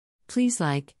Please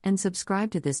like and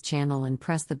subscribe to this channel and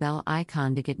press the bell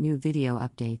icon to get new video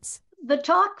updates. The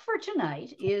talk for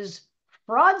tonight is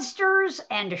fraudsters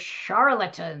and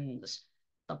charlatans,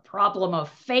 the problem of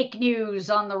fake news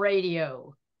on the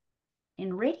radio.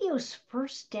 In radio's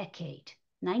first decade,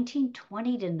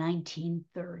 1920 to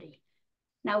 1930.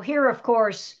 Now here, of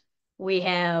course, we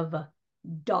have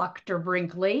Dr.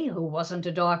 Brinkley, who wasn't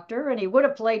a doctor, and he would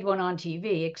have played one on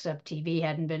TV, except TV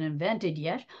hadn't been invented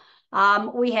yet.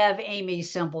 We have Amy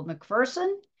Semple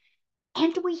McPherson,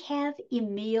 and we have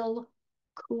Emil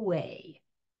Coué.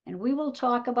 And we will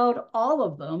talk about all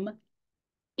of them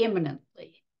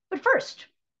imminently. But first,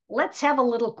 let's have a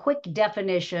little quick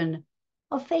definition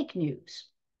of fake news.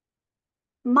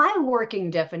 My working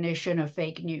definition of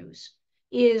fake news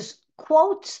is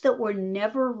quotes that were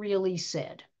never really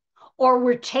said or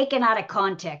were taken out of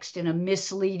context in a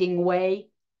misleading way,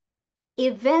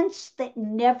 events that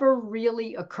never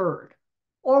really occurred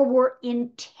or were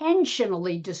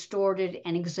intentionally distorted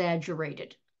and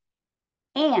exaggerated,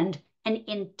 and an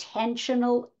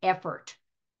intentional effort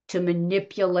to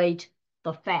manipulate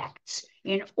the facts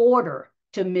in order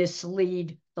to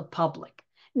mislead the public.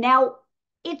 Now,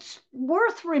 it's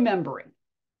worth remembering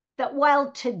that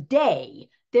while today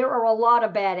there are a lot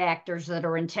of bad actors that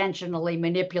are intentionally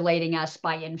manipulating us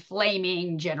by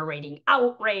inflaming, generating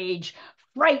outrage,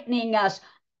 frightening us,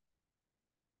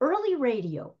 early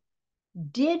radio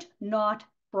did not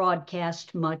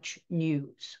broadcast much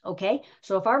news, okay?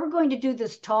 So if I were going to do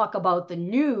this talk about the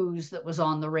news that was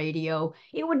on the radio,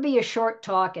 it would be a short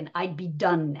talk and I'd be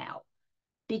done now,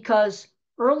 because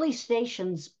early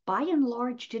stations, by and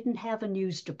large, didn't have a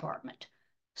news department.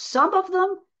 Some of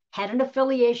them had an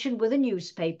affiliation with a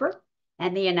newspaper,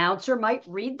 and the announcer might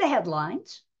read the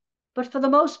headlines, but for the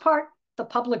most part, the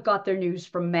public got their news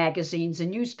from magazines and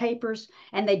newspapers,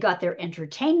 and they got their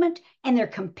entertainment and their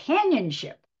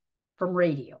companionship from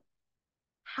radio.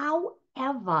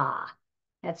 However,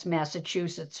 that's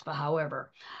Massachusetts for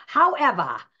however.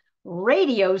 However,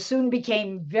 radio soon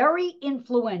became very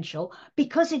influential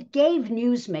because it gave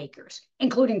newsmakers,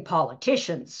 including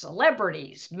politicians,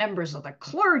 celebrities, members of the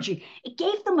clergy, it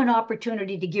gave them an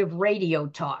opportunity to give radio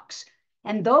talks.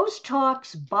 And those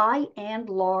talks, by and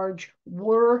large,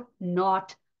 were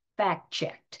not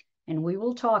fact-checked. And we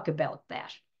will talk about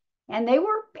that. And they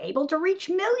were able to reach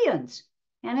millions.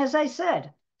 And as I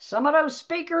said, some of those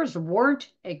speakers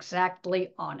weren't exactly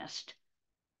honest.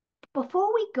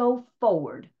 Before we go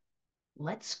forward,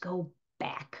 let's go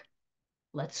back.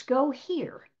 Let's go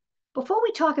here. Before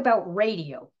we talk about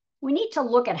radio, we need to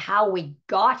look at how we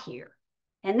got here.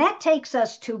 And that takes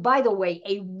us to, by the way,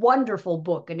 a wonderful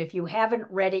book. And if you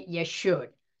haven't read it, you should.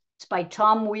 It's by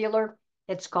Tom Wheeler.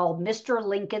 It's called Mr.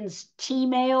 Lincoln's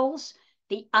T-Mails,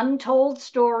 The Untold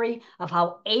Story of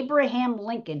How Abraham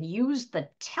Lincoln Used the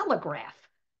Telegraph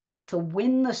to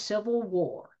Win the Civil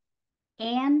War.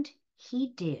 And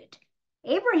he did.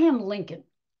 Abraham Lincoln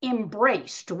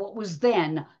embraced what was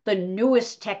then the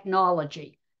newest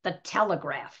technology, the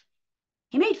telegraph.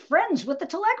 He made friends with the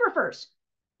telegraphers.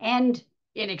 And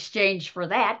in exchange for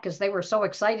that, because they were so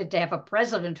excited to have a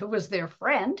president who was their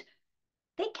friend,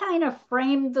 they kind of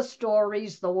framed the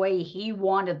stories the way he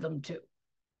wanted them to,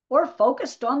 or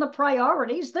focused on the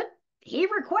priorities that he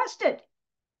requested.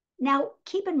 Now,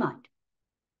 keep in mind,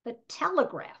 the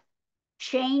telegraph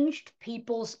changed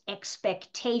people's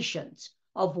expectations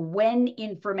of when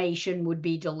information would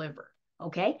be delivered,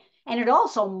 okay? And it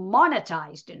also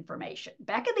monetized information.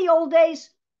 Back in the old days,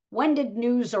 when did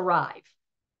news arrive?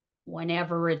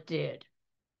 Whenever it did.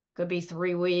 Could be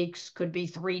 3 weeks, could be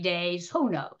 3 days, who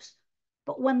knows?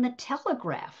 But when the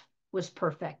telegraph was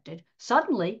perfected,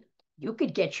 suddenly you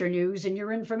could get your news and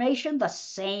your information the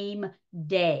same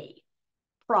day.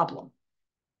 Problem.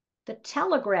 The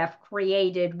telegraph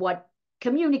created what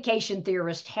communication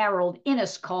theorist Harold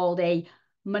Innis called a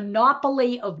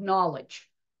monopoly of knowledge.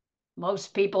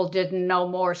 Most people didn't know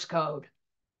Morse code.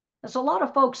 There's a lot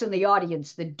of folks in the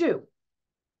audience that do.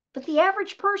 But the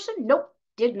average person, nope,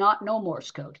 did not know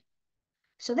Morse code.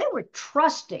 So they were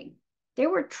trusting. They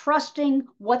were trusting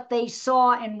what they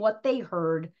saw and what they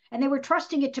heard, and they were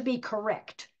trusting it to be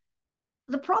correct.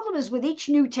 The problem is with each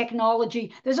new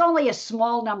technology, there's only a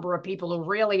small number of people who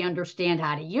really understand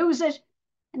how to use it,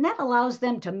 and that allows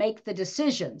them to make the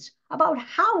decisions about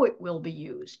how it will be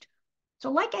used. So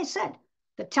like I said,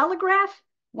 the telegraph,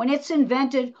 when it's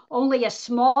invented, only a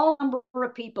small number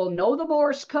of people know the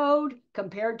Morse code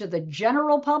compared to the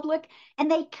general public,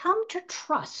 and they come to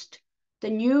trust the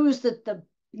news that the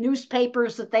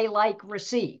newspapers that they like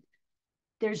receive.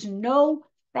 There's no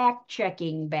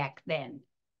fact-checking back then.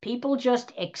 People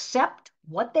just accept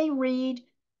what they read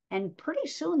and pretty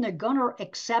soon they're going to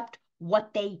accept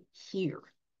what they hear.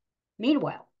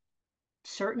 Meanwhile,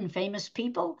 certain famous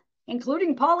people,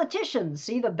 including politicians,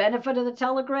 see the benefit of the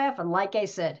telegraph, and like I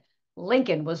said,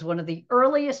 Lincoln was one of the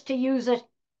earliest to use it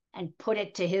and put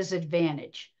it to his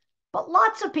advantage. But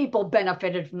lots of people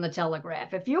benefited from the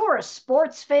telegraph. If you were a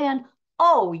sports fan,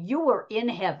 oh, you were in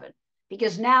heaven,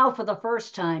 because now for the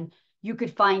first time, you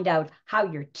could find out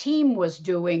how your team was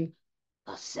doing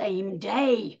the same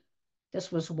day.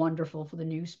 This was wonderful for the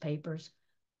newspapers.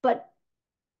 But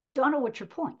Donna, what's your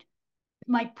point?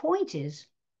 My point is,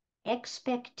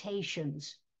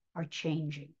 expectations are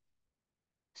changing.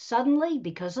 Suddenly,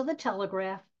 because of the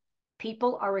telegraph,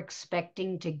 people are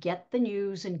expecting to get the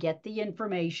news and get the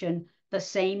information the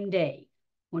same day.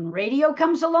 When radio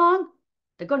comes along,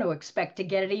 they're going to expect to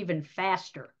get it even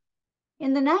faster.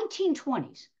 In the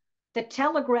 1920s, the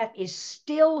telegraph is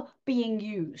still being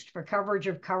used for coverage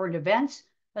of current events,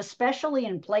 especially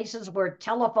in places where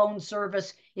telephone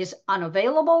service is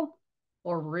unavailable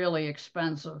or really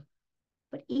expensive.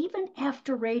 But even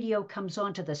after radio comes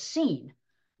onto the scene,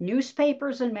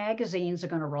 newspapers and magazines are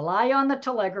going to rely on the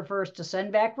telegraphers to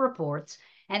send back reports.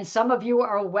 And some of you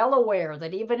are well aware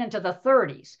that even into the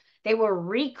 30s, they were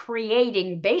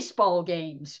recreating baseball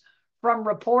games from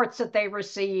reports that they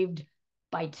received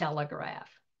by telegraph.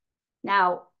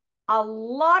 Now, a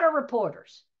lot of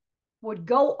reporters would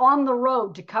go on the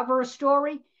road to cover a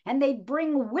story, and they'd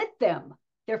bring with them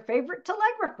their favorite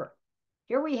telegrapher.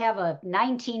 Here we have a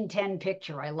 1910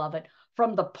 picture, I love it,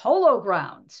 from the Polo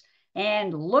Grounds.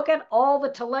 And look at all the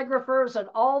telegraphers and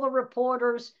all the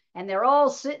reporters, and they're all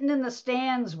sitting in the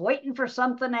stands waiting for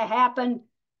something to happen.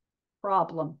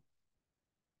 Problem.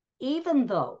 Even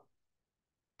though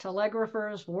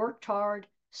telegraphers worked hard,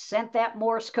 sent that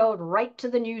Morse code right to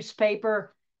the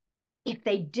newspaper, if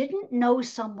they didn't know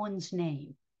someone's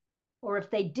name, or if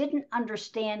they didn't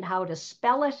understand how to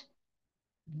spell it,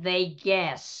 they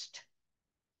guessed.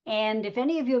 And if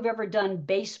any of you have ever done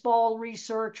baseball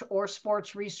research or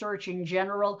sports research in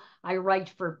general, I write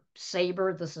for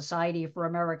SABR, the Society for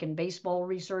American Baseball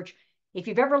Research. If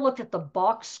you've ever looked at the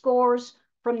box scores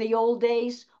from the old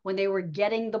days when they were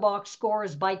getting the box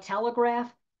scores by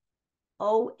telegraph,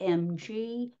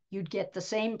 OMG, you'd get the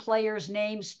same player's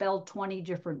name spelled 20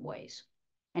 different ways.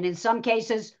 And in some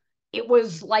cases, it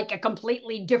was like a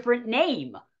completely different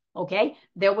name. Okay,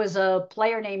 there was a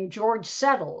player named George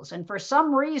Settles, and for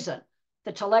some reason,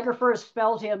 the telegraphers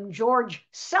spelled him George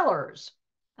Sellers.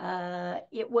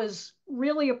 It was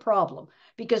really a problem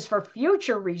because for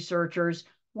future researchers,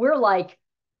 we're like,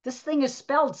 this thing is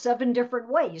spelled 7 different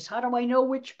ways. How do I know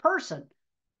which person?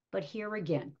 But here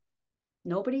again,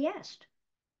 nobody asked.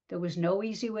 There was no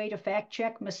easy way to fact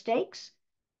check mistakes.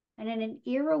 And in an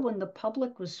era when the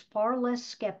public was far less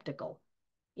skeptical,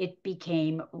 it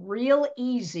became real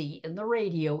easy in the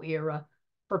radio era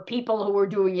for people who were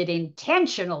doing it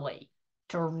intentionally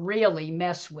to really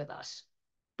mess with us.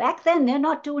 Back then, they're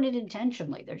not doing it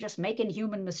intentionally. They're just making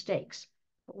human mistakes.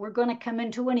 But we're going to come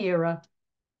into an era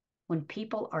when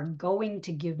people are going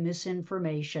to give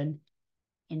misinformation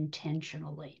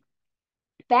intentionally.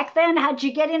 Back then, how'd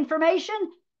you get information?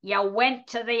 You went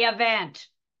to the event.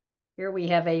 Here we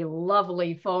have a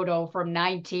lovely photo from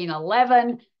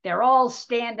 1911. They're all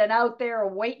standing out there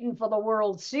waiting for the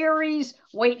World Series,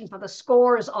 waiting for the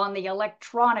scores on the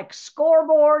electronic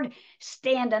scoreboard,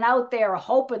 standing out there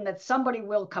hoping that somebody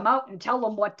will come out and tell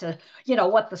them what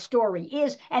the story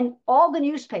is. And all the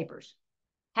newspapers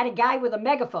had a guy with a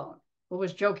megaphone who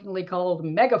was jokingly called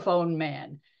Megaphone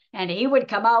Man. And he would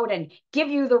come out and give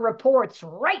you the reports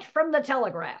right from the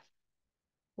telegraph.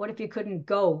 What if you couldn't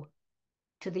go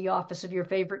to the office of your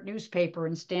favorite newspaper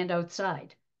and stand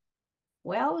outside?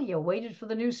 Well, you waited for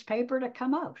the newspaper to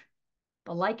come out.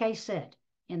 But like I said,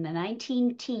 in the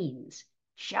 19-teens,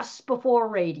 just before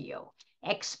radio,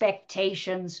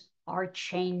 expectations are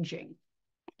changing.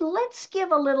 Let's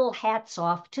give a little hats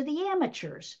off to the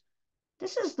amateurs.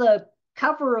 This is the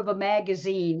cover of a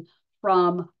magazine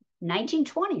from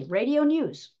 1920, Radio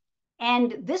News.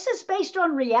 And this is based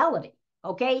on reality,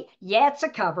 okay? Yeah, it's a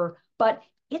cover, but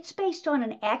it's based on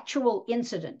an actual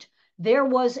incident. There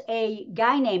was a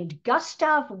guy named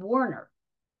Gustav Werner.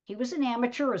 He was an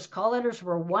amateur. His call letters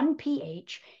were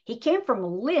 1PH. He came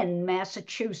from Lynn,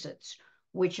 Massachusetts,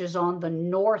 which is on the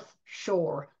North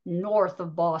Shore, north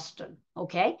of Boston,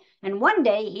 okay? And one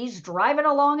day he's driving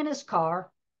along in his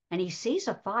car and he sees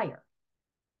a fire.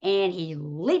 And he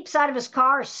leaps out of his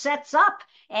car, sets up,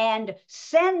 and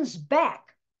sends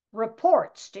back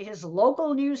reports to his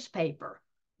local newspaper,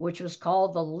 which was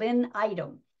called the Lynn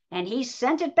Item. And he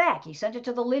sent it back. He sent it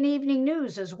to the Lynn Evening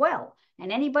News as well,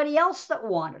 and anybody else that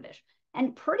wanted it.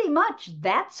 And pretty much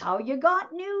that's how you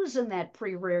got news in that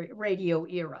pre-radio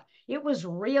era. It was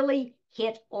really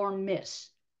hit or miss.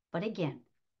 But again,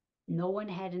 no one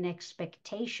had an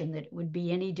expectation that it would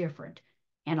be any different.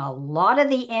 And a lot of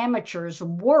the amateurs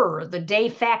were the de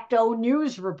facto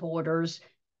news reporters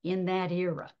in that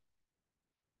era.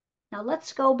 Now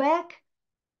let's go back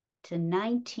to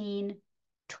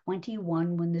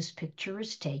 1921 when this picture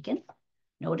is taken.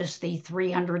 Notice the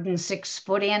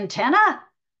 306-foot antenna?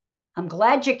 I'm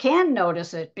glad you can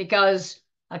notice it because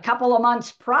a couple of months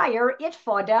prior, it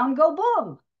fell down go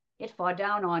boom. It fell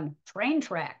down on train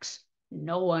tracks.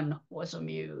 No one was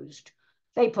amused.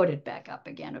 They put it back up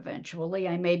again eventually.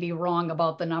 I may be wrong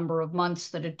about the number of months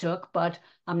that it took, but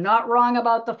I'm not wrong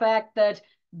about the fact that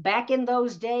back in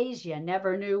those days, you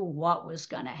never knew what was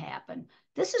going to happen.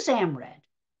 This is AMRAD,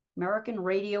 American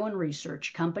Radio and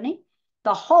Research Company,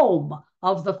 the home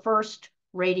of the first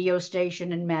radio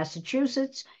station in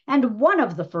Massachusetts and one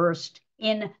of the first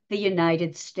in the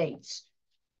United States.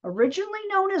 Originally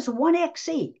known as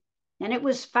 1XE, and it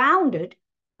was founded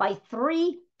by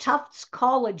 3 Tufts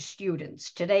College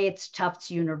students. Today it's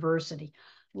Tufts University,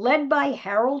 led by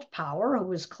Harold Power, who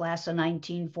was class of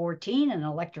 1914, an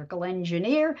electrical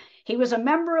engineer. He was a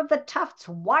member of the Tufts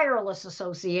Wireless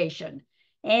Association,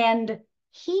 and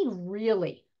he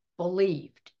really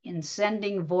believed in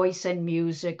sending voice and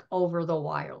music over the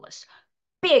wireless.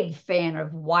 Big fan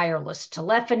of wireless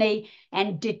telephony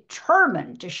and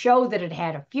determined to show that it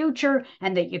had a future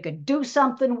and that you could do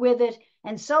something with it.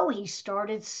 And so he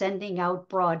started sending out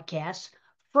broadcasts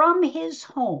from his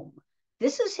home.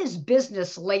 This is his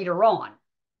business later on.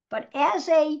 But as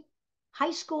a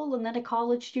high school and then a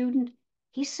college student,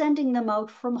 he's sending them out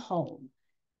from home.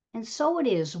 And so it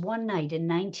is one night in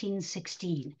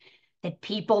 1916 that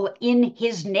people in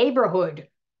his neighborhood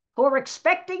who are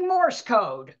expecting Morse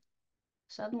code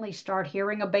suddenly start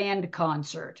hearing a band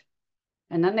concert.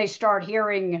 And then they start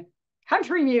hearing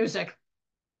country music.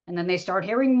 And then they start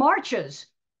hearing marches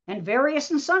and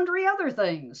various and sundry other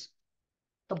things.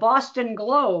 The Boston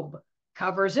Globe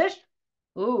covers it.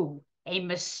 Ooh, a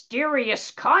mysterious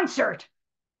concert.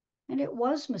 And it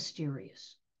was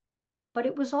mysterious. But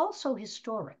it was also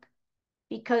historic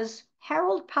because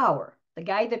Harold Power, the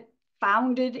guy that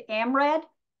founded AMRAD,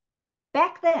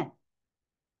 back then,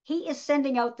 he is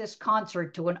sending out this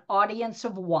concert to an audience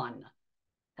of 1,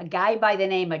 a guy by the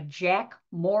name of Jack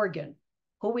Morgan,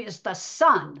 who is the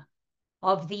son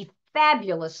of the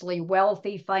fabulously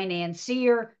wealthy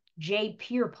financier J.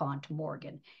 Pierpont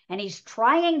Morgan. And he's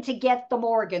trying to get the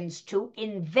Morgans to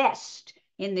invest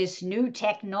in this new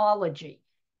technology.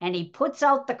 And he puts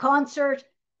out the concert,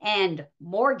 and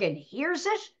Morgan hears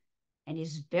it and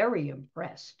is very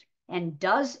impressed and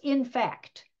does, in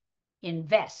fact,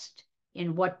 invest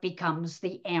in what becomes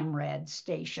the AMRAD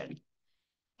station.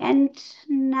 And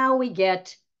now we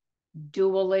get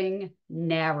dueling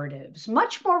narratives.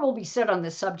 Much more will be said on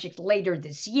this subject later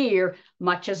this year.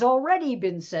 Much has already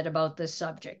been said about this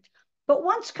subject. But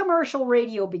once commercial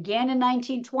radio began in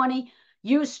 1920,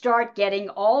 you start getting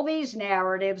all these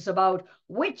narratives about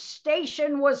which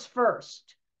station was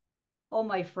first. Oh,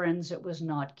 my friends, it was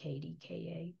not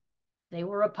KDKA. They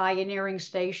were a pioneering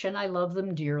station. I love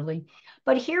them dearly.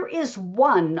 But here is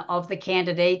one of the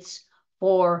candidates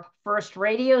for first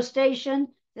radio station.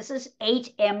 This is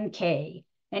 8MK.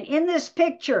 And in this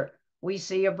picture, we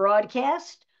see a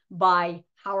broadcast by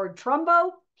Howard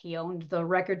Trumbo. He owned the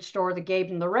record store that gave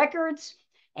him the records.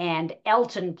 And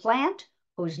Elton Plant,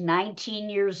 who's 19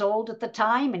 years old at the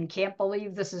time and can't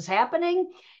believe this is happening.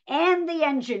 And the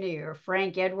engineer,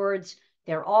 Frank Edwards.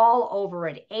 They're all over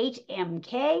at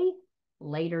 8MK,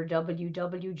 later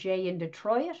WWJ in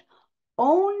Detroit,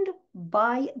 owned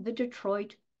by the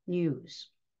Detroit News.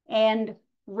 And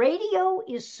radio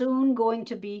is soon going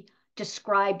to be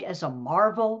described as a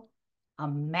marvel, a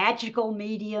magical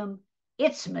medium.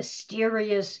 It's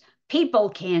mysterious. People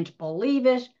can't believe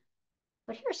it.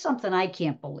 But here's something I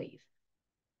can't believe.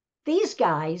 These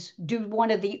guys do one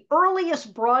of the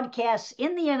earliest broadcasts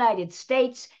in the United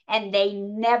States, and they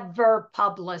never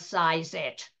publicize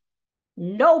it.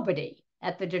 Nobody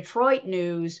at the Detroit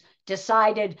News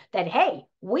decided that, hey,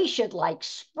 we should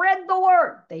spread the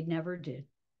word. They never did.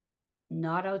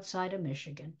 Not outside of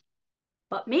Michigan.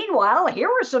 But meanwhile, here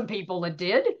were some people that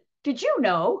did. Did you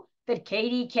know that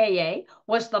KDKA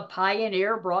was the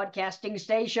pioneer broadcasting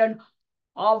station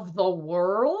of the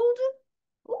world?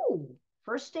 Ooh,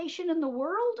 first station in the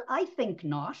world? I think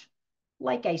not.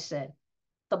 Like I said,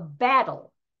 the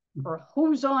battle for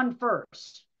who's on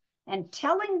first and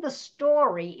telling the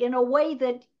story in a way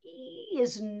that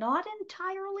is not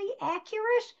entirely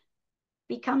accurate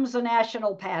becomes a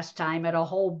national pastime at a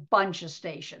whole bunch of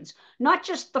stations. Not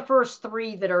just the first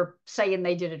three that are saying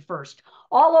they did it first.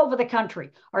 All over the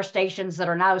country are stations that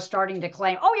are now starting to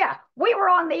claim, oh yeah, we were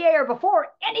on the air before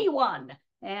anyone.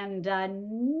 And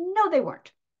no, they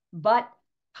weren't. But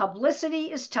publicity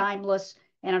is timeless,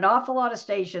 and an awful lot of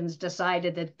stations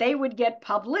decided that they would get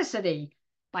publicity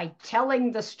by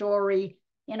telling the story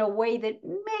in a way that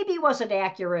maybe wasn't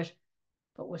accurate,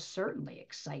 but was certainly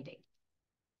exciting.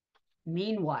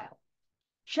 Meanwhile,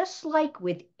 just like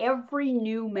with every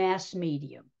new mass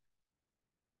medium,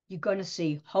 you're going to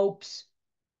see hopes,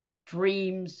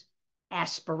 dreams,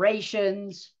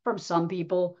 aspirations from some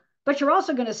people, but you're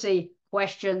also going to see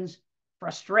questions,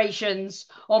 frustrations.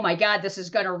 Oh my God, this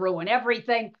is going to ruin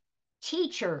everything.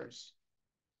 Teachers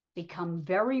become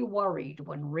very worried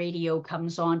when radio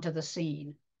comes onto the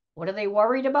scene. What are they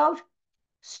worried about?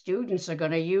 Students are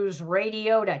going to use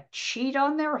radio to cheat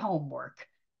on their homework.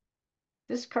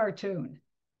 This cartoon,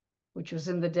 which was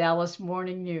in the Dallas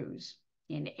Morning News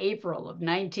in April of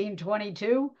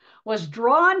 1922, was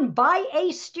drawn by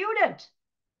a student.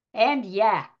 And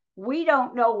yeah, we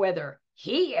don't know whether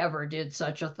he ever did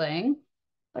such a thing,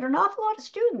 but an awful lot of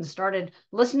students started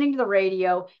listening to the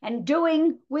radio and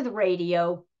doing with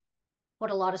radio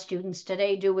what a lot of students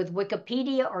today do with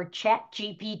Wikipedia or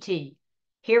ChatGPT.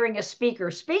 Hearing a speaker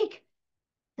speak,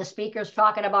 the speaker's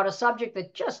talking about a subject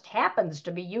that just happens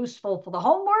to be useful for the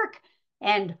homework,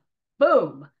 and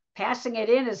boom, passing it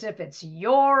in as if it's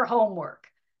your homework.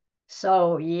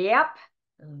 So, yep,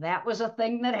 that was a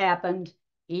thing that happened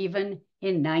even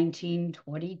in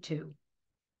 1922.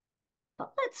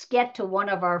 But let's get to one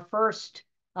of our first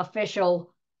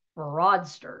official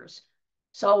fraudsters.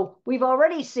 So we've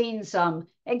already seen some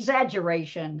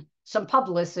exaggeration, some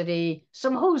publicity,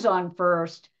 some who's on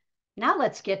first. Now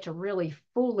let's get to really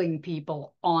fooling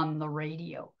people on the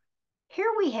radio.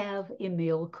 Here we have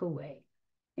Emil Coué.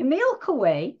 Emil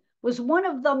Coué was one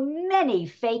of the many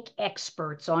fake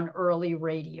experts on early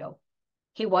radio.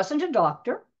 He wasn't a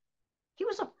doctor. He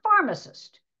was a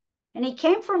pharmacist. And he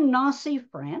came from Nancy,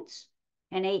 France,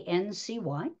 Nancy,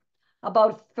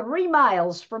 about 3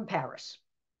 miles from Paris.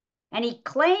 And he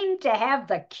claimed to have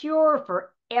the cure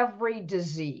for every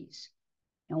disease.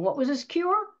 And what was his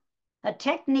cure? A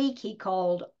technique he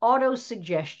called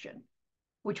autosuggestion,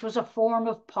 which was a form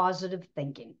of positive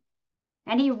thinking.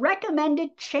 And he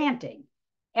recommended chanting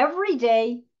every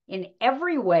day, in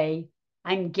every way,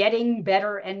 I'm getting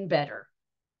better and better.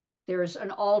 There's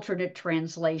an alternate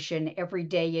translation, every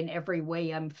day, in every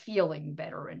way, I'm feeling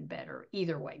better and better,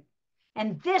 either way.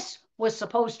 And this was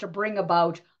supposed to bring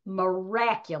about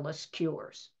miraculous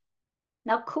cures.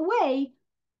 Now, Coué,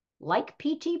 like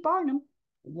P.T. Barnum,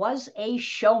 was a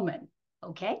showman,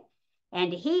 okay?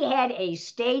 And he had a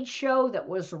stage show that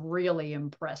was really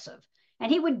impressive.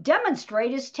 And he would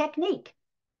demonstrate his technique.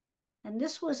 And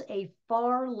this was a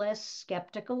far less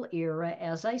skeptical era,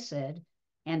 as I said,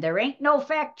 and there ain't no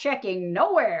fact-checking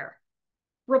nowhere.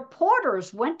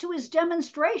 Reporters went to his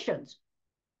demonstrations,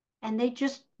 and they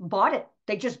just bought it.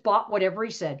 They just bought whatever he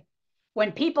said.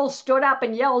 When people stood up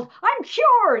and yelled, I'm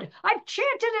cured, I've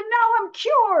chanted and now I'm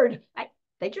cured,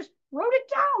 they just wrote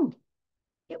it down.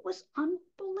 It was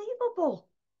unbelievable.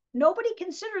 Nobody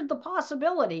considered the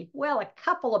possibility, well, a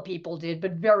couple of people did,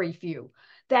 but very few,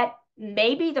 that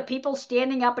maybe the people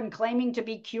standing up and claiming to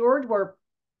be cured were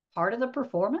part of the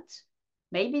performance.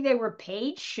 Maybe they were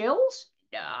paid shills?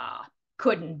 Nah,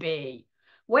 couldn't be.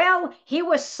 Well, he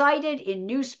was cited in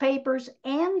newspapers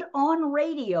and on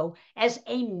radio as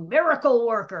a miracle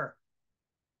worker.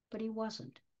 But he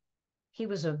wasn't. He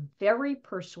was a very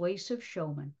persuasive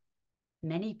showman.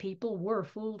 Many people were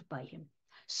fooled by him.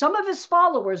 Some of his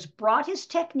followers brought his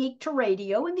technique to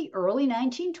radio in the early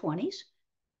 1920s,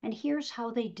 and here's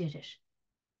how they did it.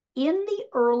 In the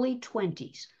early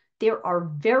 20s, there are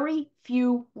very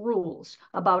few rules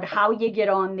about how you get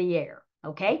on the air,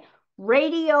 okay?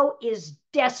 Radio is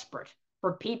desperate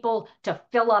for people to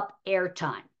fill up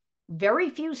airtime. Very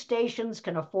few stations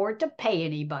can afford to pay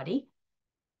anybody.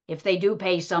 If they do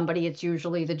pay somebody, it's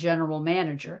usually the general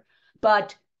manager,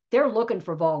 but they're looking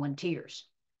for volunteers.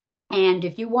 And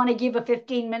if you want to give a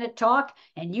 15-minute talk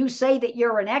and you say that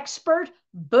you're an expert,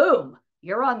 boom,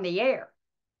 you're on the air.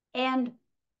 And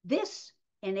this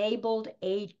enabled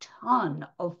a ton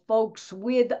of folks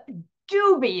with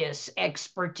dubious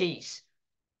expertise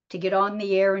to get on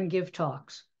the air and give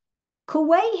talks.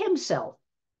 Coué himself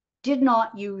did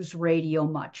not use radio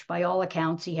much. By all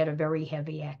accounts, he had a very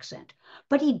heavy accent.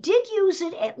 But he did use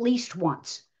it at least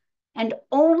once, and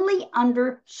only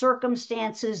under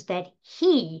circumstances that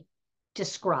he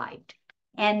described.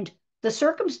 And the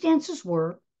circumstances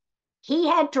were, he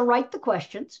had to write the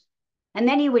questions, and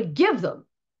then he would give them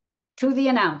to the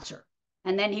announcer,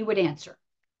 and then he would answer.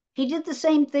 He did the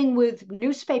same thing with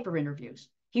newspaper interviews.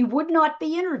 He would not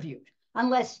be interviewed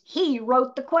unless he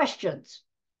wrote the questions.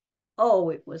 Oh,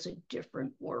 it was a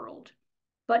different world.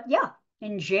 But yeah,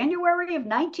 in January of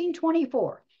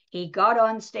 1924, he got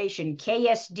on station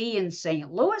KSD in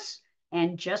St. Louis,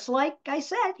 and just like I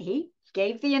said, he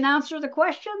gave the announcer the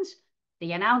questions.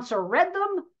 The announcer read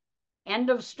them. End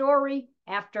of story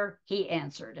after he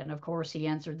answered. And of course, he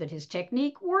answered that his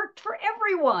technique worked for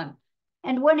everyone.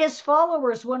 And when his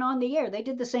followers went on the air, they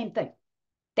did the same thing.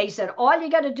 They said, all you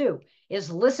got to do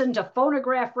is listen to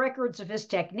phonograph records of his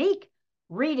technique,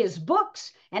 read his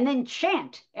books, and then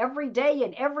chant every day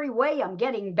in every way, I'm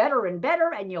getting better and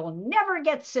better, and you'll never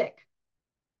get sick.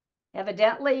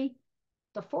 Evidently,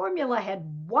 the formula had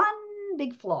one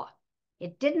big flaw.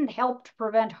 It didn't help to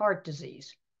prevent heart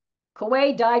disease.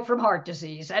 Coué died from heart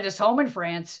disease at his home in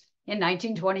France in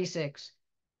 1926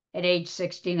 at age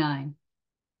 69.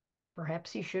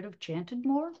 Perhaps he should have chanted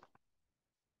more?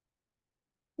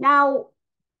 Now,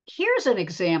 here's an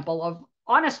example of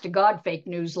honest-to-God fake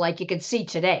news like you could see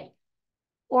today.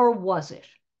 Or was it?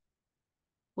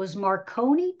 Was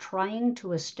Marconi trying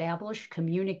to establish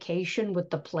communication with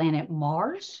the planet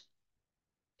Mars?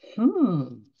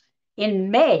 In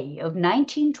May of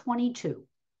 1922,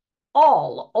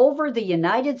 all over the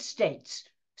United States,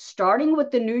 starting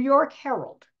with the New York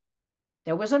Herald,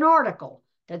 there was an article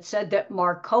that said that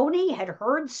Marconi had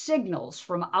heard signals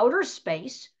from outer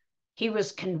space. He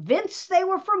was convinced they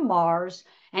were from Mars,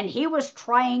 and he was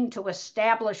trying to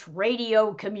establish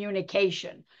radio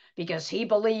communication because he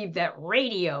believed that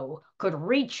radio could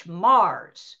reach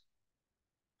Mars.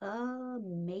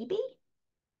 Maybe?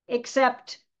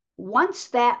 Except once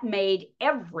that made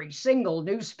every single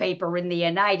newspaper in the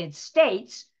United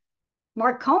States,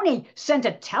 Marconi sent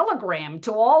a telegram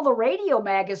to all the radio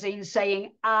magazines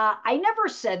saying, I never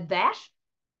said that.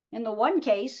 In the one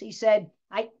case, he said,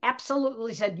 I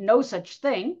absolutely said no such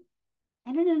thing.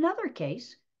 And in another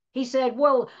case, he said,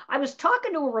 well, I was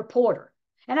talking to a reporter,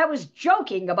 and I was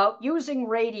joking about using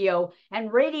radio,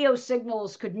 and radio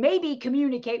signals could maybe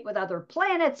communicate with other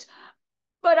planets,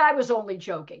 but I was only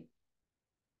joking.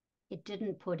 It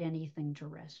didn't put anything to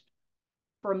rest.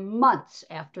 For months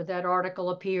after that article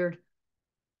appeared,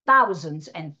 thousands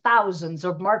and thousands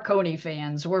of Marconi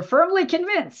fans were firmly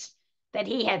convinced that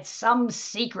he had some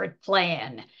secret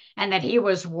plan and that he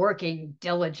was working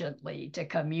diligently to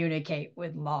communicate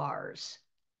with Mars.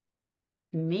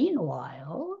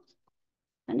 Meanwhile,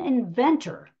 an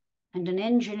inventor and an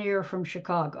engineer from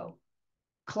Chicago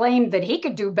claimed that he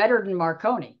could do better than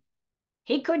Marconi.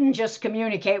 He couldn't just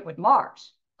communicate with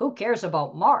Mars. Who cares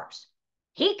about Mars?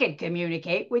 He could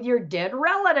communicate with your dead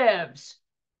relatives,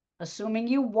 assuming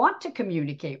you want to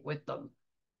communicate with them.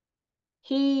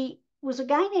 He was a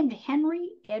guy named Henry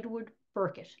Edward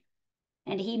Burkett,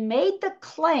 and he made the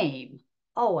claim,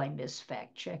 oh, I miss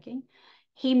fact checking,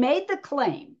 he made the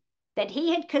claim that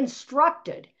he had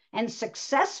constructed and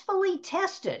successfully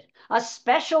tested a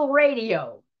special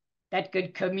radio that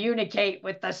could communicate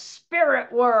with the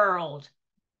spirit world.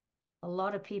 A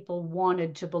lot of people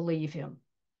wanted to believe him.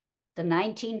 The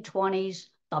 1920s,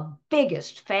 the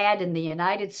biggest fad in the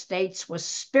United States was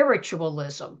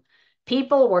spiritualism.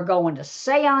 People were going to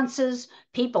seances.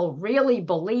 People really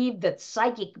believed that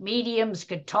psychic mediums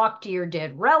could talk to your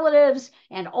dead relatives.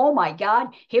 And oh my God,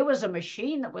 here was a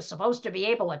machine that was supposed to be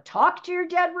able to talk to your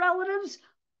dead relatives.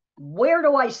 Where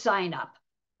do I sign up?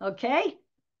 Okay.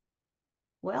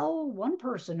 Well, one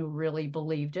person who really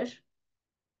believed it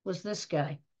was this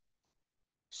guy,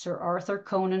 Sir Arthur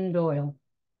Conan Doyle.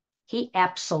 He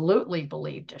absolutely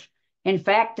believed it. In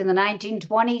fact, in the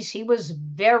 1920s, he was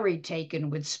very taken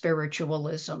with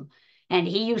spiritualism, and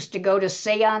he used to go to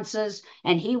seances,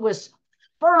 and he was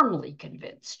firmly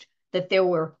convinced that there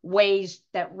were ways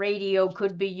that radio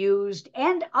could be used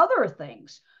and other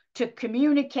things to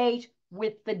communicate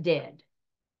with the dead.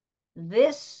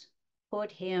 This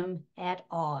put him at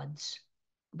odds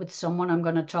with someone I'm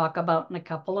going to talk about in a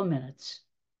couple of minutes,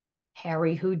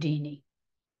 Harry Houdini.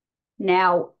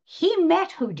 Now, he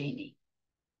met Houdini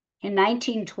in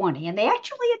 1920, and they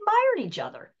actually admired each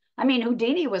other. I mean,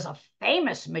 Houdini was a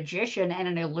famous magician and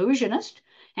an illusionist,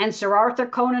 and Sir Arthur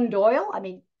Conan Doyle, I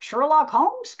mean, Sherlock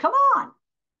Holmes, come on.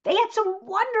 They had some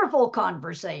wonderful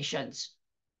conversations.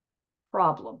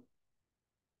 Problem.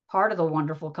 Part of the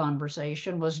wonderful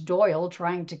conversation was Doyle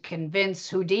trying to convince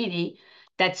Houdini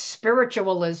that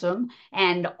spiritualism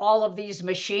and all of these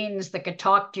machines that could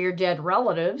talk to your dead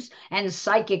relatives and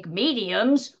psychic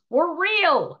mediums were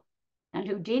real. And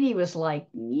Houdini was like,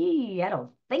 I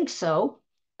don't think so.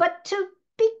 But to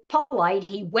be polite,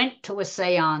 he went to a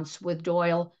seance with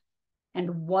Doyle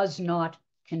and was not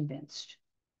convinced.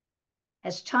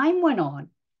 As time went on,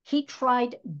 he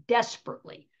tried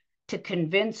desperately to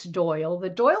convince Doyle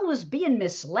that Doyle was being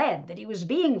misled, that he was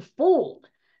being fooled,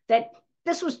 that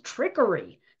this was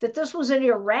trickery, that this was an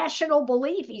irrational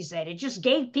belief, he said. It just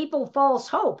gave people false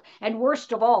hope. And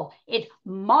worst of all, it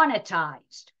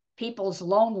monetized people's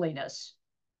loneliness.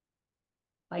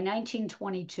 By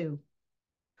 1922,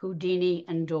 Houdini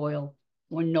and Doyle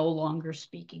were no longer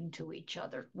speaking to each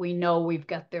other. We know we've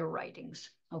got their writings,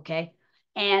 okay?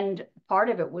 And part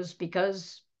of it was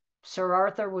because Sir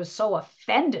Arthur was so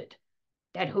offended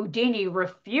that Houdini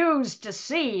refused to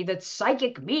see that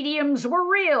psychic mediums were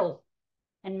real.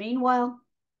 And meanwhile,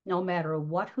 no matter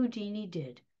what Houdini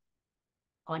did,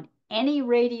 on any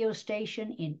radio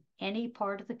station in any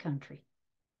part of the country,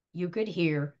 you could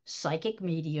hear psychic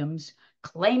mediums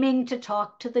claiming to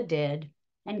talk to the dead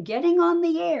and getting on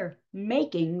the air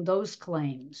making those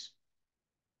claims.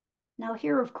 Now,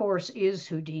 here, of course, is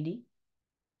Houdini,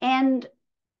 and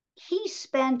he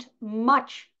spent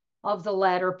much of the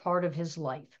latter part of his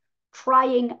life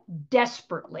trying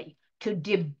desperately to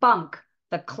debunk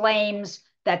the claims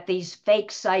that these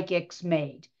fake psychics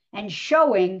made and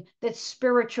showing that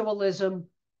spiritualism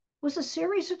was a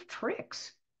series of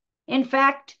tricks. In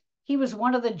fact, he was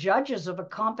one of the judges of a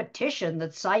competition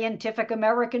that Scientific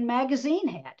American magazine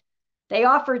had. They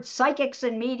offered psychics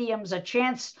and mediums a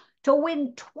chance to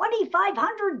win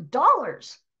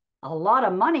 $2,500, a lot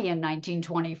of money in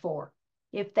 1924,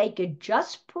 if they could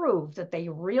just prove that they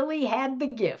really had the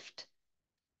gift.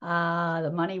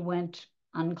 The money went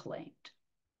unclaimed.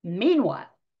 Meanwhile,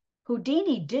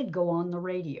 Houdini did go on the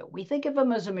radio. We think of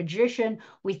him as a magician.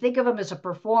 We think of him as a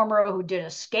performer who did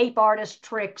escape artist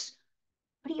tricks.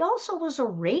 But he also was a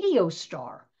radio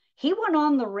star. He went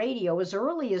on the radio as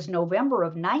early as November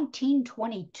of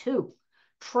 1922,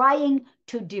 trying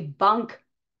to debunk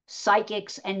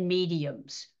psychics and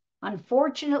mediums.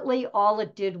 Unfortunately, all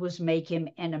it did was make him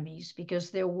enemies because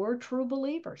there were true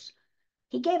believers.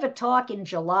 He gave a talk in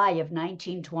July of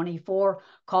 1924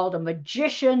 called A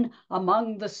Magician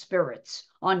Among the Spirits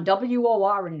on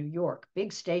WOR in New York,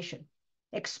 big station.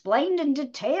 Explained in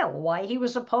detail why he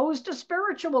was opposed to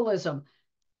spiritualism.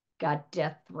 Got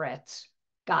death threats,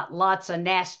 got lots of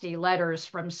nasty letters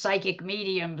from psychic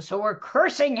mediums who were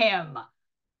cursing him.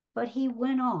 But he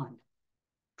went on,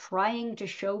 trying to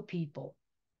show people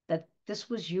that this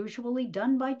was usually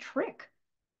done by trick.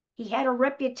 He had a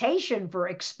reputation for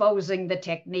exposing the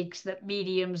techniques that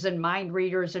mediums and mind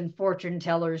readers and fortune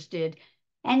tellers did.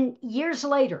 And years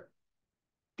later,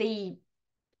 the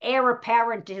heir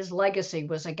apparent to his legacy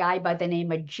was a guy by the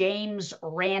name of James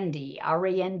Randi,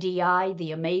 R-A-N-D-I,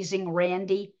 the amazing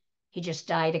Randi. He just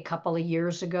died a couple of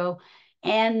years ago.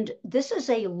 And this is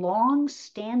a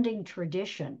long-standing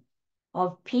tradition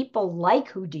of people like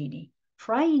Houdini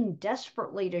trying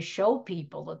desperately to show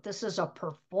people that this is a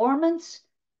performance,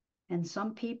 and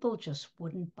some people just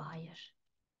wouldn't buy it.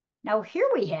 Now, here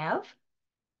we have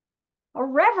a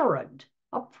reverend,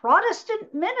 a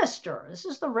Protestant minister. This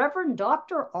is the Reverend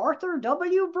Dr. Arthur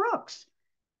W. Brooks.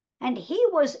 And he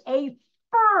was a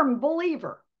firm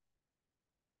believer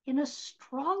in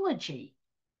astrology.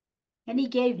 And he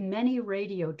gave many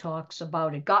radio talks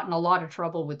about it. Got in a lot of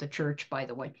trouble with the church, by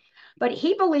the way. But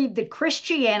he believed that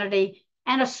Christianity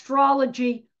and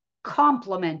astrology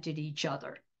complemented each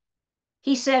other.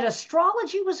 He said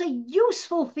astrology was a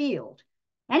useful field.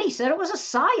 And he said it was a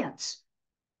science.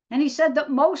 And he said that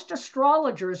most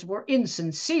astrologers were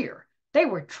insincere. They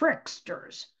were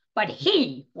tricksters. But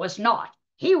he was not.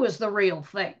 He was the real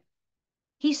thing.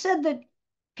 He said that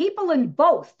people in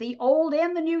both the Old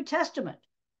and the New Testament,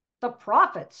 the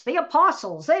prophets, the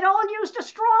apostles, they'd all used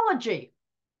astrology.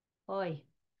 Boy.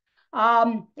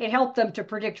 It helped them to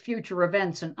predict future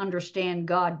events and understand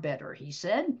God better, he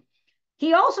said.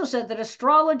 He also said that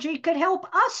astrology could help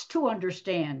us to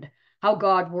understand how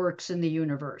God works in the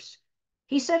universe.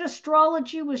 He said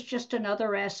astrology was just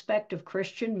another aspect of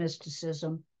Christian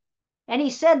mysticism. And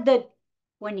he said that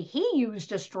when he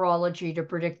used astrology to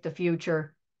predict the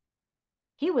future,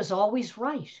 he was always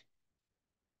right.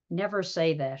 Never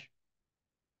say that.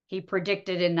 He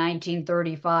predicted in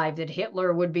 1935 that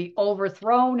Hitler would be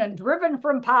overthrown and driven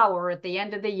from power at the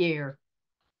end of the year.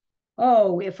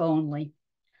 Oh, if only.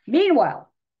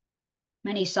 Meanwhile,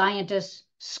 many scientists,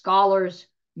 scholars,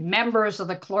 members of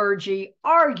the clergy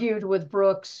argued with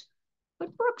Brooks,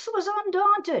 but Brooks was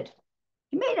undaunted.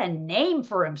 He made a name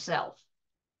for himself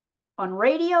on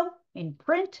radio, in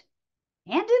print,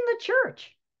 and in the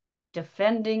church,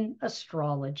 defending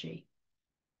astrology.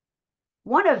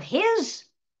 One of his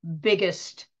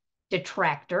biggest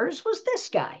detractors was this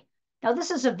guy. Now,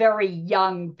 this is a very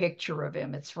young picture of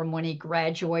him. It's from when he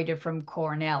graduated from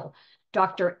Cornell.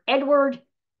 Dr. Edward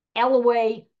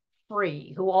Elway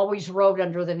Free, who always wrote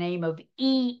under the name of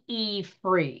E. E.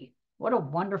 Free. What a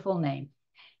wonderful name.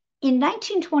 In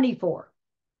 1924,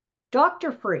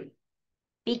 Dr. Free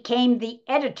became the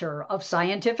editor of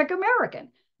Scientific American.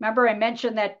 Remember, I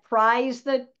mentioned that prize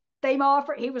that they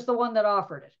offered? He was the one that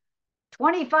offered it.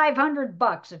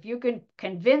 $2,500 if you can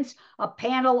convince a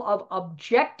panel of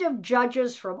objective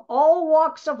judges from all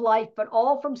walks of life, but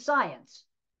all from science,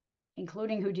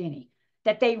 including Houdini,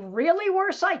 that they really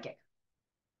were psychic.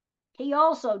 He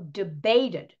also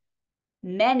debated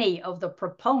many of the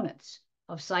proponents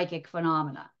of psychic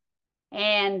phenomena.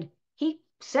 And he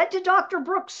said to Dr.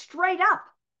 Brooks straight up,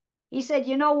 he said,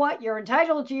 you know what, you're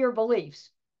entitled to your beliefs,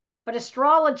 but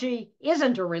astrology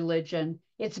isn't a religion.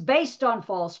 It's based on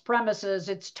false premises.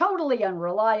 It's totally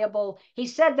unreliable. He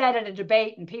said that at a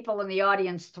debate, and people in the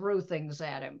audience threw things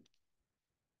at him.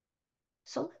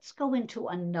 So let's go into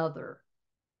another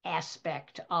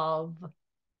aspect of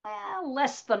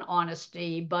less than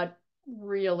honesty, but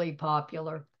really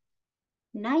popular.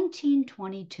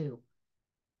 1922,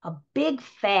 a big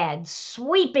fad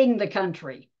sweeping the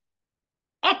country.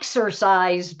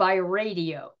 Exercise by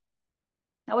radio.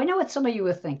 Now, I know what some of you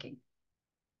are thinking.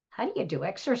 How do you do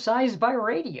exercise by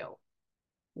radio?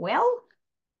 Well,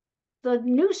 the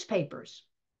newspapers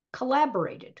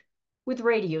collaborated with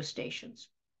radio stations.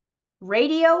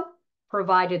 Radio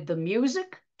provided the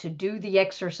music to do the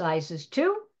exercises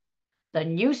to. The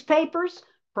newspapers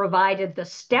provided the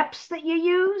steps that you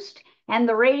used, and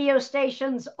the radio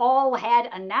stations all had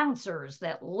announcers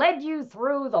that led you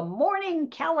through the morning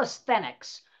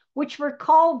calisthenics, which were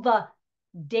called the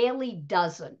daily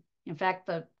dozen. In fact,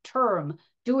 the term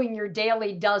doing your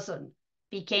daily dozen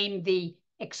became the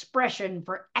expression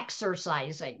for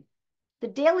exercising. The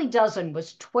daily dozen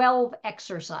was 12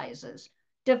 exercises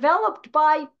developed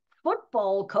by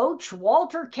football coach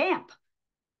Walter Camp.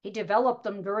 He developed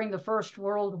them during the First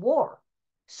World War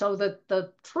so that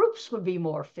the troops would be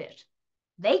more fit.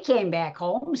 They came back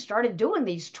home, started doing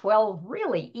these 12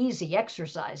 really easy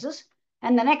exercises,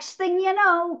 and the next thing you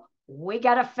know, we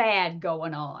got a fad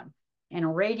going on.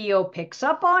 And radio picks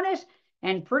up on it,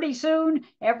 and pretty soon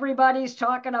everybody's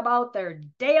talking about their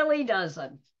daily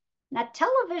dozen. Now,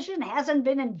 television hasn't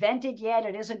been invented yet.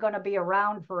 It isn't going to be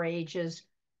around for ages.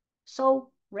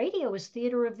 So radio is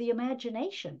theater of the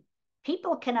imagination.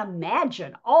 People can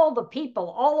imagine all the people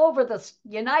all over the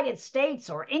United States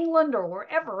or England or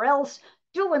wherever else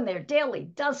doing their daily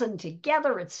dozen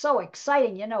together. It's so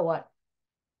exciting. You know what?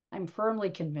 I'm firmly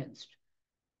convinced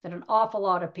that an awful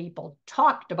lot of people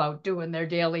talked about doing their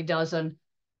daily dozen.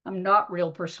 I'm not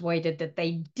real persuaded that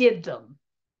they did them.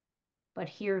 But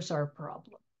here's our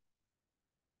problem.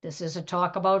 This is a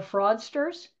talk about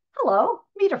fraudsters. Hello,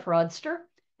 meet a fraudster.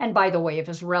 And by the way, if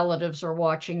his relatives are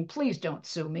watching, please don't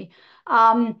sue me.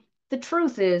 The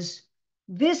truth is,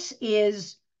 this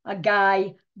is a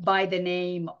guy by the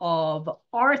name of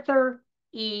Arthur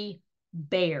E.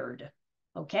 Baird.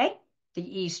 Okay?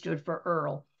 The E stood for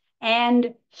Earl.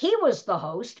 And he was the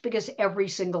host because every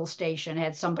single station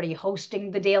had somebody hosting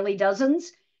the Daily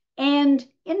Dozens. And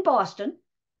in Boston,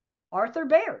 Arthur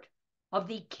Baird of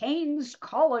the Keynes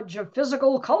College of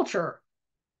Physical Culture.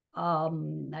 I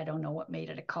don't know what made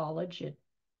it a college. It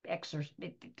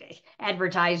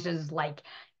advertises like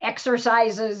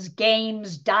exercises,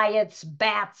 games, diets,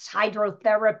 baths,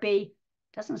 hydrotherapy.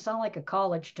 Doesn't sound like a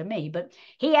college to me, but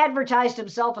he advertised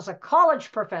himself as a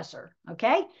college professor,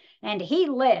 okay? And he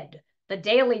led the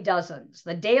daily dozens,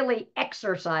 the daily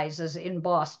exercises in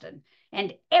Boston.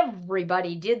 And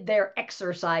everybody did their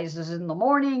exercises in the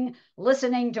morning,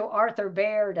 listening to Arthur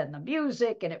Baird and the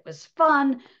music, and it was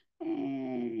fun.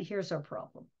 And here's our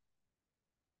problem.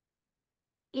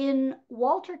 In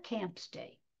Walter Camp's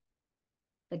day,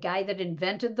 the guy that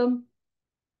invented them,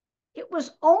 it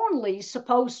was only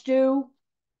supposed to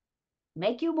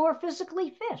make you more physically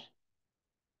fit.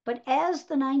 But as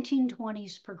the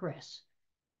 1920s progress,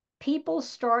 people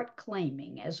start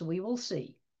claiming, as we will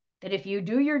see, that if you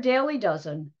do your daily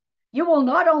dozen, you will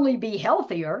not only be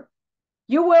healthier,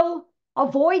 you will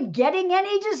avoid getting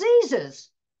any diseases.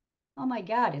 Oh my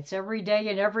God, it's every day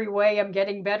in every way I'm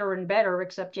getting better and better,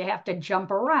 except you have to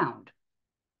jump around.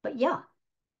 But yeah,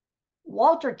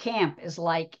 Walter Camp is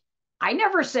like, I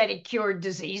never said it cured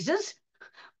diseases,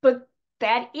 but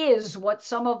that is what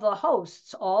some of the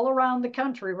hosts all around the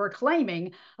country were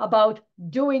claiming about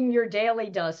doing your daily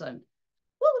dozen.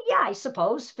 Well, yeah, I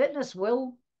suppose fitness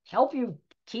will help you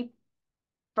keep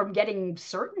from getting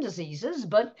certain diseases,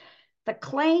 but The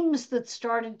claims that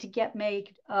started to get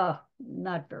made,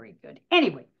 not very good.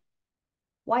 Anyway,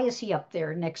 why is he up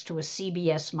there next to a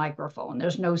CBS microphone?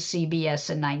 There's no CBS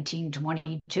in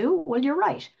 1922. Well, you're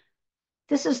right.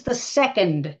 This is the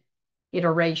second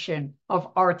iteration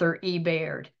of Arthur E.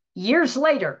 Baird. Years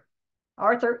later,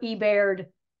 Arthur E. Baird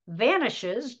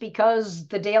vanishes because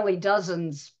the Daily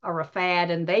Dozens are a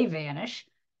fad and they vanish.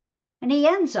 And he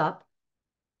ends up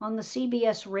on the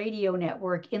CBS radio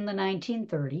network in the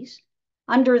 1930s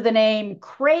under the name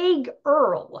Craig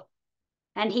Earl.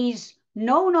 And he's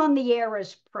known on the air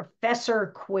as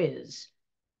Professor Quiz.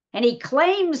 And he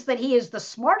claims that he is the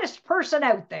smartest person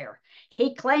out there.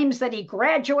 He claims that he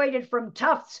graduated from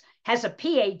Tufts, has a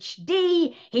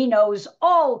PhD, he knows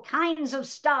all kinds of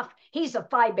stuff. He's a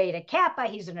Phi Beta Kappa,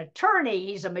 he's an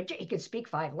attorney, he can speak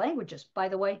 5 languages. By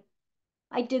the way,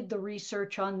 I did the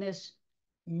research on this.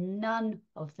 None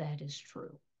of that is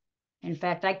true. In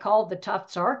fact, I called the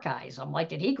Tufts archives. I'm like,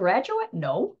 did he graduate?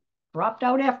 No, dropped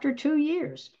out after 2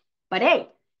 years. But hey,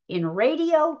 in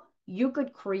radio, you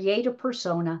could create a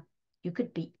persona. You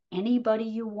could be anybody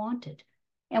you wanted.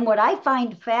 And what I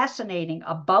find fascinating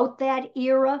about that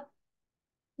era,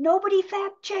 nobody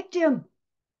fact-checked him.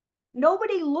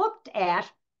 Nobody looked at,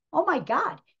 oh my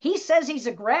God, he says he's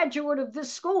a graduate of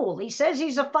this school. He says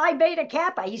he's a Phi Beta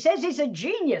Kappa. He says he's a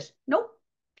genius. Nope,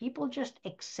 people just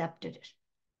accepted it.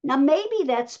 Now, maybe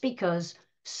that's because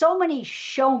so many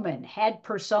showmen had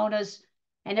personas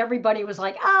and everybody was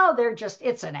like, oh,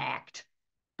 it's an act.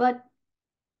 But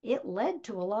it led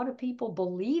to a lot of people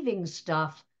believing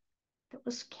stuff that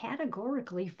was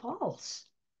categorically false.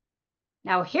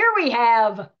 Now, here we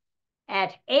have,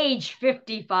 at age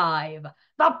 55,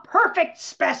 the perfect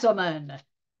specimen.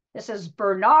 This is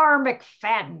Bernard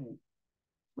McFadden.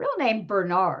 Real name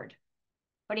Bernard,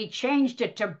 but he changed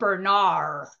it to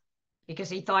Bernard because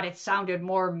he thought it sounded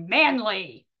more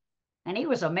manly. And he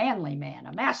was a manly man,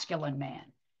 a masculine man.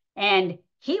 And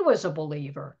he was a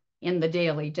believer in the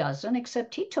Daily Dozen,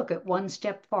 except he took it one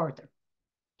step farther.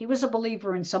 He was a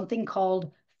believer in something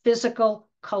called physical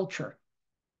culture.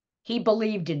 He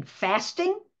believed in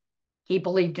fasting, he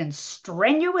believed in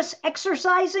strenuous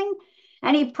exercising,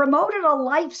 and he promoted a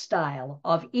lifestyle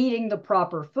of eating the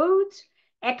proper foods,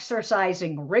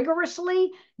 exercising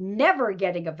rigorously, never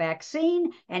getting a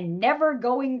vaccine, and never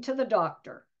going to the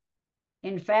doctor.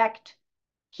 In fact,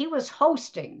 he was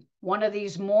hosting one of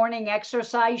these morning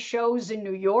exercise shows in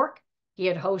New York. He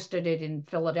had hosted it in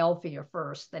Philadelphia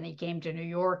first, then he came to New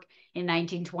York in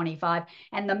 1925,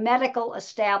 and the medical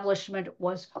establishment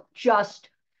was just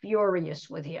furious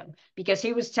with him because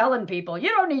he was telling people, you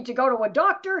don't need to go to a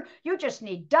doctor, you just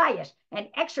need diet and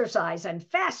exercise and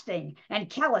fasting and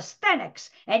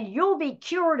calisthenics, and you'll be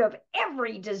cured of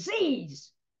every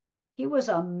disease. He was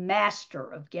a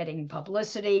master of getting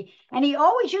publicity, and he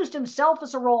always used himself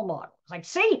as a role model. Like,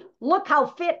 see, look how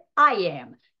fit I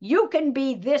am. You can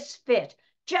be this fit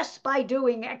just by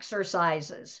doing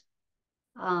exercises.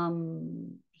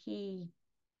 He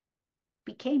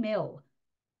became ill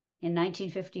in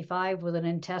 1955 with an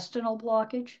intestinal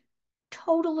blockage,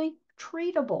 totally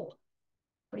treatable,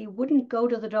 but he wouldn't go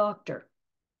to the doctor.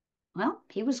 Well,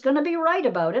 he was going to be right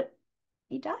about it.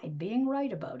 He died being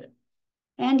right about it.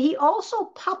 And he also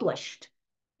published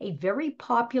a very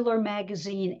popular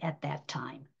magazine at that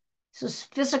time. This is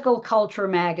Physical Culture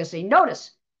magazine.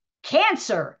 Notice,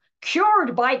 cancer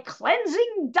cured by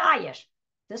cleansing diet.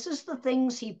 This is the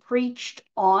things he preached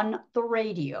on the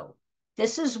radio.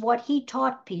 This is what he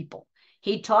taught people.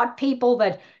 He taught people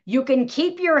that you can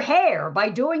keep your hair by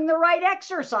doing the right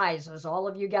exercises. All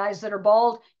of you guys that are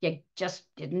bald, you just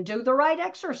didn't do the right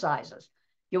exercises.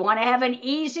 You want to have an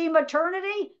easy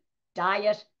maternity?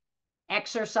 Diet,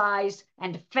 exercise,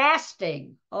 and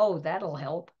fasting. Oh, that'll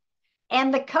help.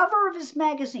 And the cover of his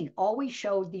magazine always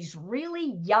showed these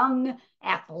really young,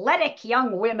 athletic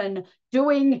young women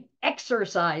doing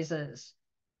exercises.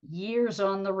 Years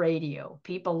on the radio,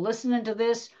 people listening to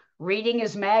this, reading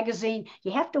his magazine.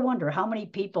 You have to wonder how many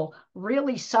people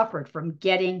really suffered from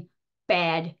getting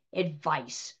bad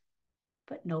advice.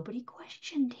 But nobody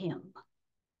questioned him.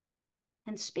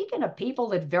 And speaking of people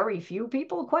that very few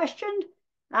people questioned,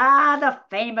 the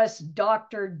famous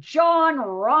Dr. John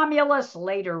Romulus,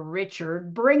 later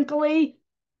Richard Brinkley,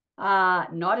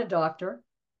 not a doctor,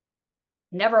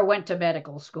 never went to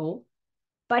medical school,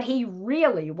 but he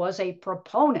really was a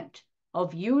proponent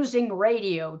of using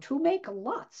radio to make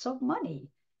lots of money.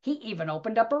 He even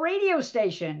opened up a radio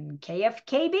station,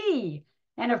 KFKB,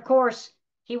 and of course,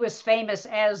 he was famous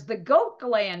as the goat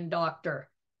gland doctor.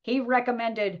 He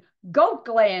recommended goat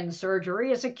gland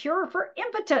surgery as a cure for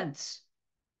impotence.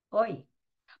 Oy.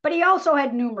 But he also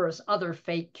had numerous other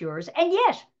fake cures. And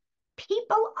yet,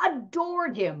 People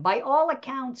adored him. By all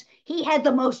accounts, he had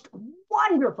the most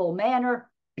wonderful manner.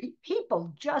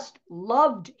 People just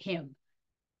loved him.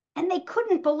 And they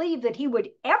couldn't believe that he would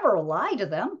ever lie to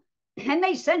them. And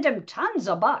they sent him tons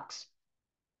of bucks.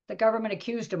 The government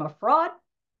accused him of fraud,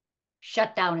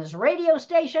 shut down his radio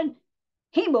station.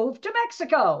 He moved to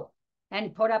Mexico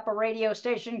and put up a radio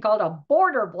station called a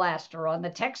border blaster on the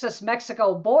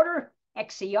Texas-Mexico border,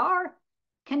 XER,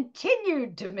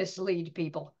 continued to mislead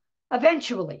people.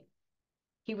 Eventually,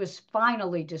 he was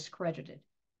finally discredited.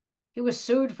 He was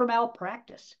sued for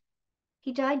malpractice.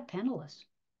 He died penniless,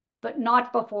 but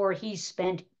not before he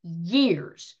spent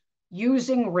years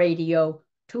using radio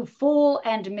to fool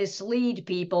and mislead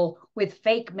people with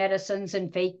fake medicines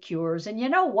and fake cures. And you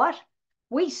know what?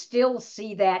 We still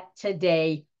see that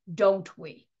today, don't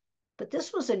we? But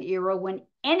this was an era when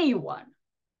anyone,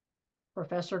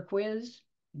 Professor Quiz,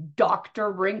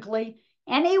 Dr. Brinkley,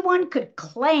 anyone could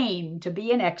claim to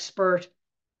be an expert,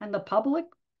 and the public,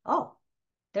 oh,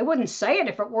 they wouldn't say it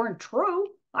if it weren't true.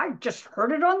 I just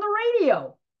heard it on the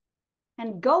radio.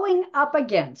 And going up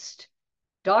against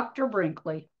Dr.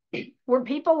 Brinkley were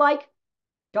people like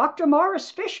Dr.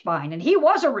 Morris Fishbein, and he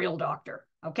was a real doctor,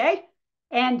 okay?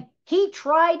 And he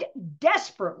tried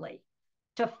desperately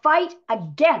to fight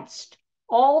against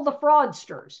all the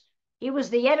fraudsters. He was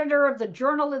the editor of the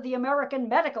Journal of the American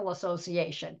Medical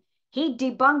Association. He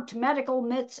debunked medical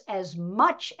myths as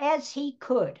much as he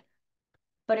could,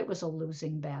 but it was a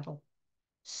losing battle.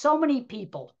 So many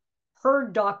people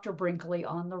heard Dr. Brinkley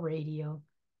on the radio.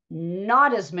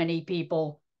 Not as many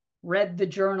people read the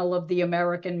Journal of the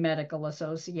American Medical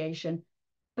Association.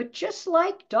 But just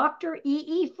like Dr.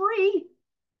 E.E. Free,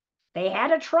 they had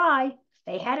to try.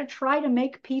 They had to try to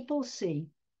make people see.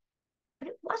 But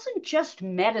it wasn't just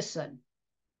medicine.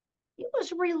 It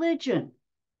was religion.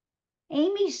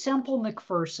 Amy Semple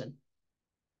McPherson,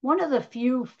 one of the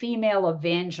few female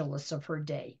evangelists of her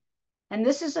day, and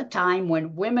this is a time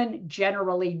when women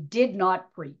generally did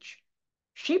not preach.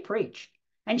 She preached,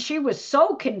 and she was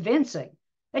so convincing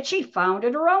that she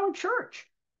founded her own church,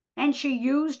 and she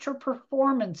used her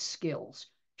performance skills.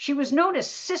 She was known as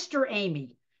Sister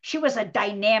Amy. She was a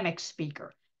dynamic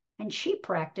speaker, and she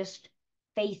practiced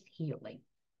faith healing.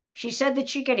 She said that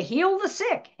she could heal the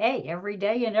sick. Hey, every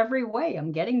day in every way,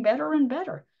 I'm getting better and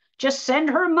better. Just send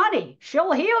her money.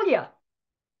 She'll heal you.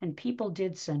 And people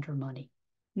did send her money,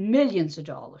 millions of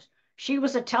dollars. She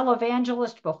was a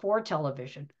televangelist before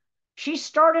television. She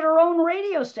started her own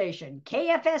radio station,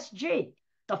 KFSG,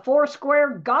 the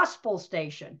Foursquare Gospel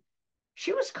Station.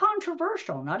 She was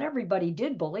controversial. Not everybody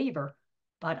did believe her,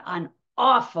 but an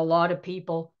awful lot of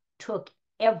people took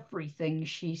everything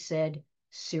she said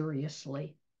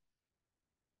seriously.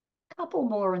 Couple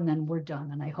more and then we're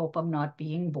done, and I hope I'm not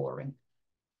being boring.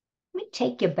 Let me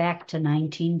take you back to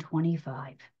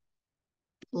 1925.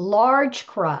 Large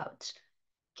crowds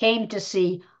came to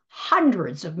see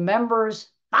hundreds of members,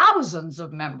 thousands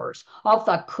of members of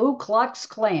the Ku Klux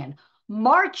Klan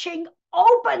marching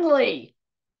openly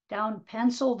down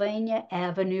Pennsylvania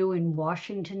Avenue in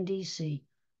Washington, D.C.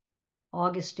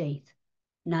 August 8th,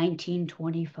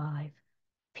 1925.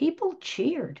 People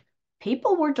cheered.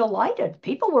 People were delighted.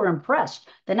 People were impressed.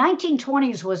 The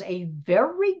 1920s was a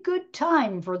very good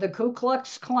time for the Ku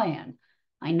Klux Klan.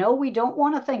 I know we don't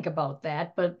want to think about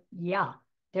that, but yeah,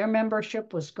 their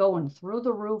membership was going through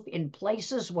the roof in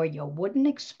places where you wouldn't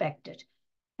expect it.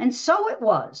 And so it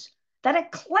was that a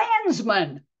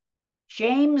Klansman,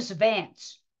 James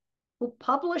Vance, who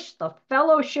published the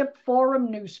Fellowship Forum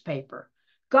newspaper,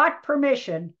 got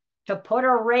permission to put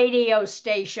a radio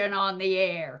station on the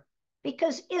air.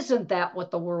 Because isn't that what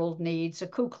the world needs, a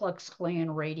Ku Klux Klan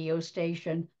radio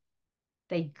station?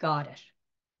 They got it.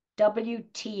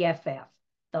 WTFF,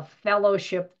 the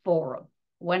Fellowship Forum,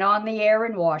 went on the air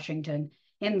in Washington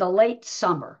in the late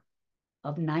summer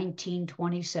of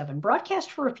 1927,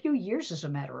 broadcast for a few years, as a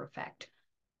matter of fact.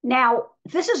 Now,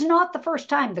 this is not the first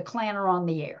time the Klan are on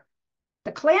the air.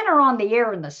 The Klan are on the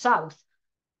air in the South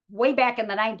way back in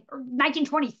the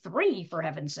 1923, for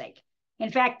heaven's sake. In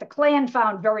fact, the Klan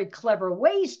found very clever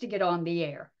ways to get on the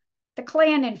air. The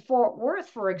Klan in Fort Worth,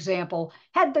 for example,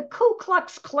 had the Ku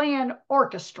Klux Klan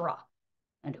Orchestra.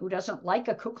 And who doesn't like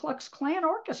a Ku Klux Klan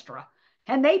orchestra?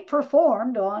 And they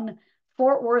performed on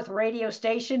Fort Worth radio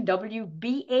station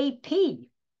WBAP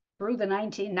through the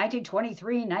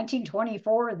 1923,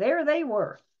 1924. There they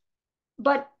were.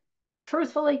 But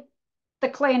truthfully, the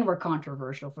Klan were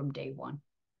controversial from day one.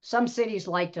 Some cities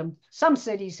liked them. Some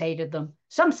cities hated them.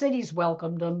 Some cities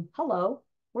welcomed them. Hello,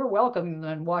 we're welcoming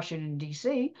them in Washington,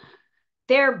 D.C.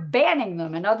 They're banning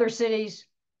them in other cities.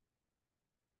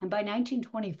 And by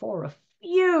 1924, a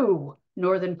few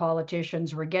Northern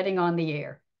politicians were getting on the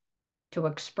air to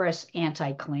express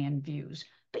anti-Klan views.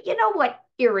 But you know what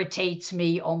irritates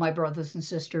me, oh my brothers and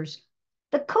sisters?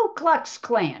 The Ku Klux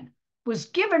Klan was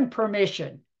given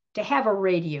permission to have a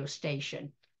radio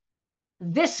station.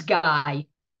 This guy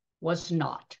was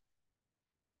not.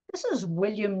 This is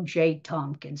William J.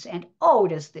 Tompkins, and oh,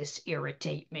 does this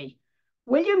irritate me.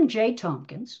 William J.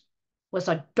 Tompkins was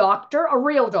a doctor, a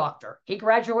real doctor. He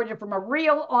graduated from a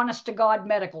real honest-to-God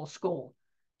medical school.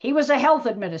 He was a health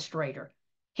administrator.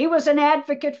 He was an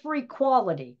advocate for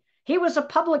equality. He was a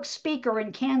public speaker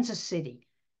in Kansas City.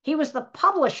 He was the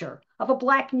publisher of a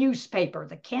black newspaper,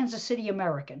 the Kansas City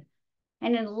American.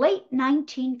 And in late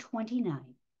 1929,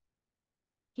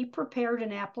 he prepared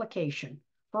an application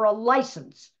for a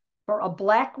license for a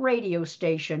black radio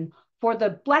station for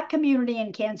the black community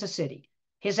in Kansas City.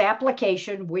 His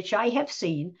application, which I have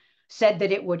seen, said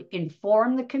that it would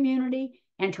inform the community,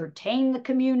 entertain the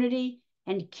community,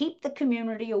 and keep the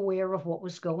community aware of what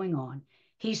was going on.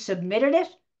 He submitted it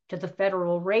to the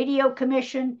Federal Radio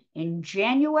Commission in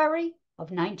January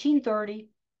of 1930,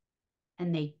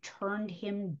 and they turned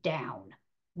him down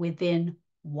within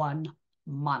 1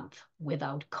 month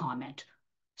without comment.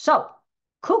 So,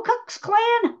 Ku Klux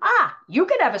Klan, you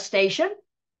could have a station.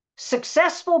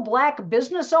 Successful black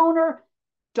business owner,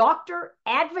 doctor,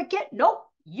 advocate, nope,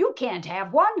 you can't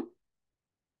have one.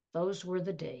 Those were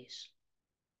the days.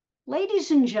 Ladies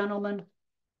and gentlemen,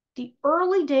 the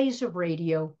early days of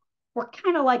radio were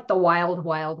kind of like the Wild,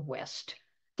 Wild West.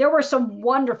 There were some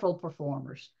wonderful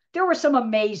performers. There were some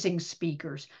amazing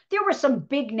speakers. There were some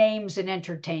big names in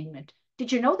entertainment.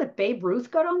 Did you know that Babe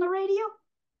Ruth got on the radio?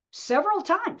 Several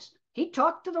times. He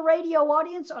talked to the radio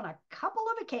audience on a couple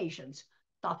of occasions.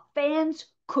 The fans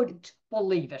couldn't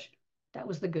believe it. That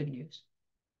was the good news.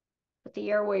 But the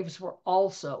airwaves were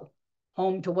also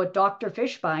home to what Dr.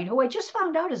 Fishbein, who I just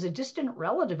found out is a distant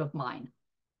relative of mine.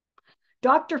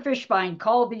 Dr. Fishbein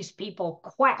called these people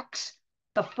quacks,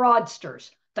 the fraudsters,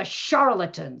 the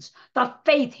charlatans, the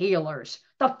faith healers,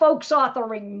 the folks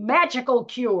offering magical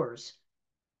cures,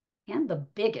 and the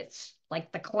bigots,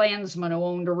 like the Klansman who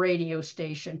owned a radio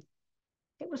station.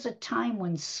 It was a time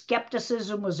when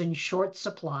skepticism was in short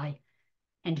supply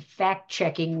and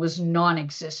fact-checking was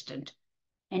non-existent.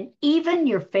 And even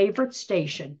your favorite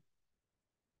station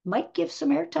might give some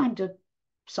airtime to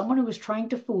someone who was trying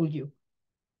to fool you,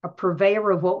 a purveyor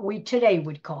of what we today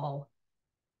would call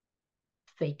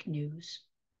fake news.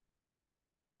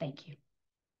 Thank you.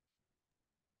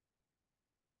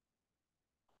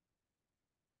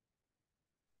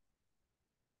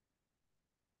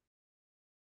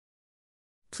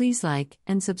 Please like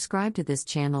and subscribe to this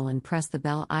channel and press the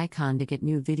bell icon to get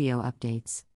new video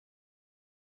updates.